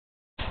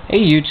Hey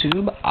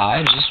YouTube,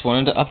 I just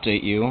wanted to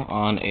update you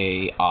on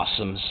a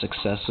awesome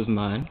success of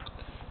mine.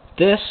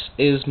 This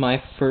is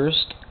my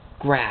first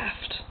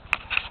graft.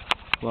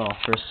 Well,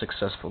 first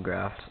successful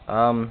graft.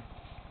 I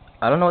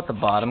don't know what the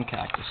bottom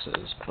cactus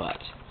is, but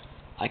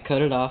I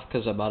cut it off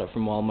because I bought it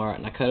from Walmart,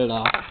 and I cut it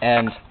off,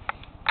 and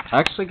I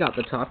actually got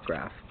the top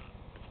graft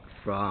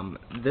from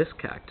this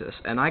cactus,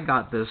 and I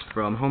got this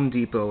from Home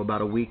Depot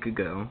about a week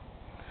ago,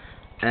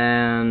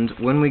 and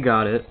when we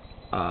got it,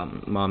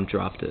 Mom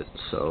dropped it,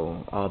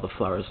 so all the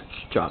flowers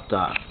dropped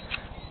off.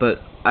 But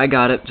I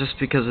got it just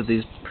because of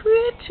these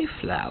pretty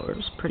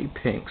flowers, pretty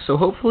pink. So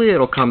hopefully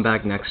it'll come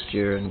back next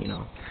year, and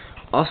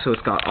also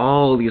it's got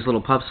all these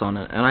little pups on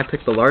it. And I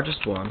picked the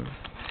largest one,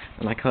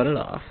 and I cut it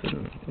off,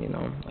 and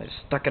I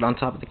stuck it on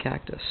top of the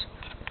cactus.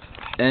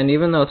 And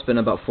even though it's been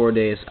about 4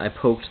 days, I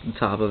poked the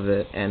top of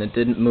it, and it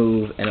didn't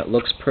move, and it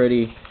looks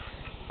pretty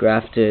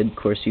grafted. Of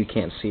course, you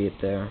can't see it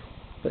there,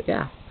 but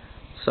yeah.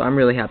 So I'm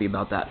really happy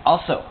about that.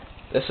 Also,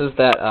 this is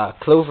that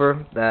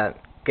clover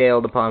that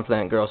Gail, the pond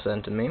plant girl,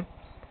 sent to me.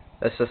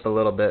 That's just a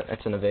little bit.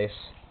 It's in a vase.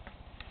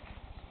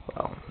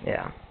 Well,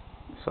 yeah.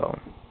 So,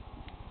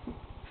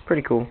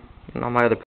 pretty cool. And all my other